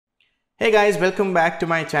Hey guys, welcome back to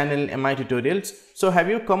my channel MiTutorials. So have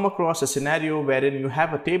you come across a scenario wherein you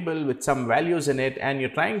have a table with some values in it and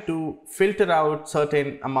you're trying to filter out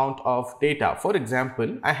certain amount of data? For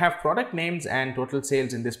example, I have product names and total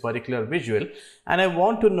sales in this particular visual, and I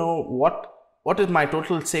want to know what is my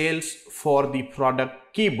total sales for the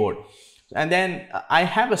product keyboard. And then I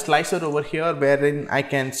have a slicer over here wherein I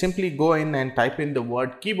can simply go in and type in the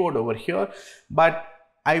word keyboard over here, but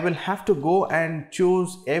I will have to go and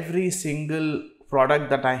choose every single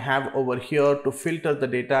product that I have over here to filter the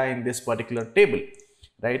data in this particular table,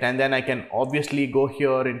 right? And then I can obviously go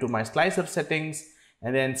here into my slicer settings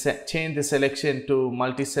and then change the selection to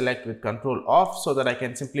multi-select with control off, so that I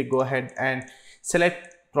can simply go ahead and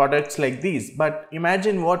select products like these. But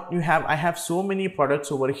imagine what you have. I have so many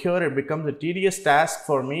products over here, it becomes a tedious task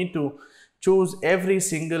for me to choose every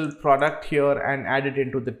single product here and add it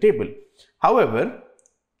into the table. However,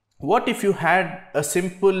 what if you had a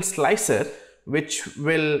simple slicer which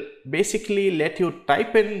will basically let you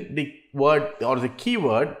type in the word or the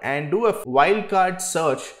keyword and do a wildcard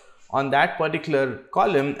search on that particular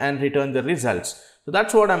column and return the results? So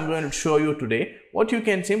that's what I'm going to show you today. What you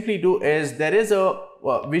can simply do is, there is a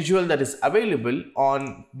visual that is available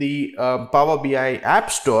on the PowerBI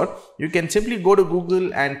App Store. You can simply go to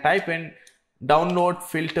Google and type in download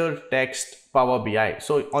filter text PowerBI.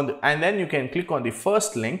 So and then you can click on the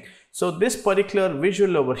first link. So this particular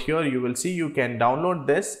visual over here, you will see you can download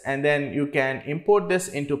this and then you can import this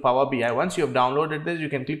into PowerBI. Once you have downloaded this, you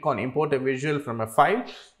can click on import a visual from a file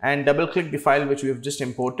and double click the file which we have just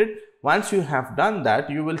imported. Once you have done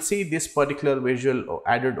that, you will see this particular visual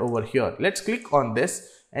added over here. Let's click on this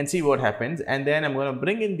and see what happens. And then I'm going to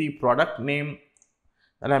bring in the product name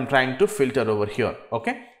that I'm trying to filter over here.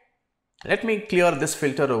 Okay. Let me clear this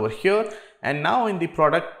filter over here, and now in the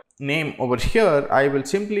product name over here, I will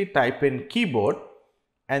simply type in keyboard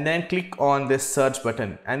and then click on this search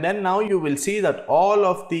button, and then now you will see that all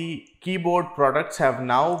of the keyboard products have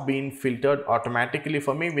now been filtered automatically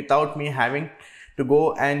for me without me having to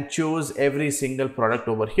go and choose every single product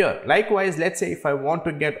over here. Likewise, let's say if I want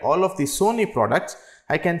to get all of the Sony products,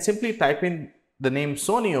 I can simply type in the name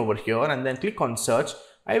Sony over here and then click on search.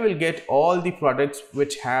 I will get all the products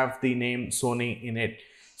which have the name Sony in it.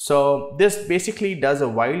 So this basically does a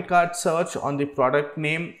wildcard search on the product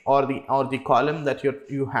name or the column that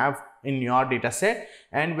you have in your data set,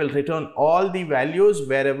 and will return all the values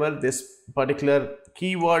wherever this particular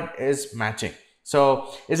keyword is matching.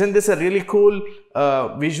 So isn't this a really cool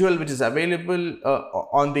visual which is available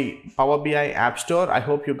on the Power BI App Store? I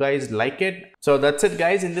hope you guys like it. So that's it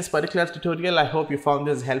guys in this particular tutorial. I hope you found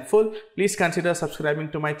this helpful. Please consider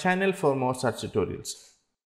subscribing to my channel for more such tutorials.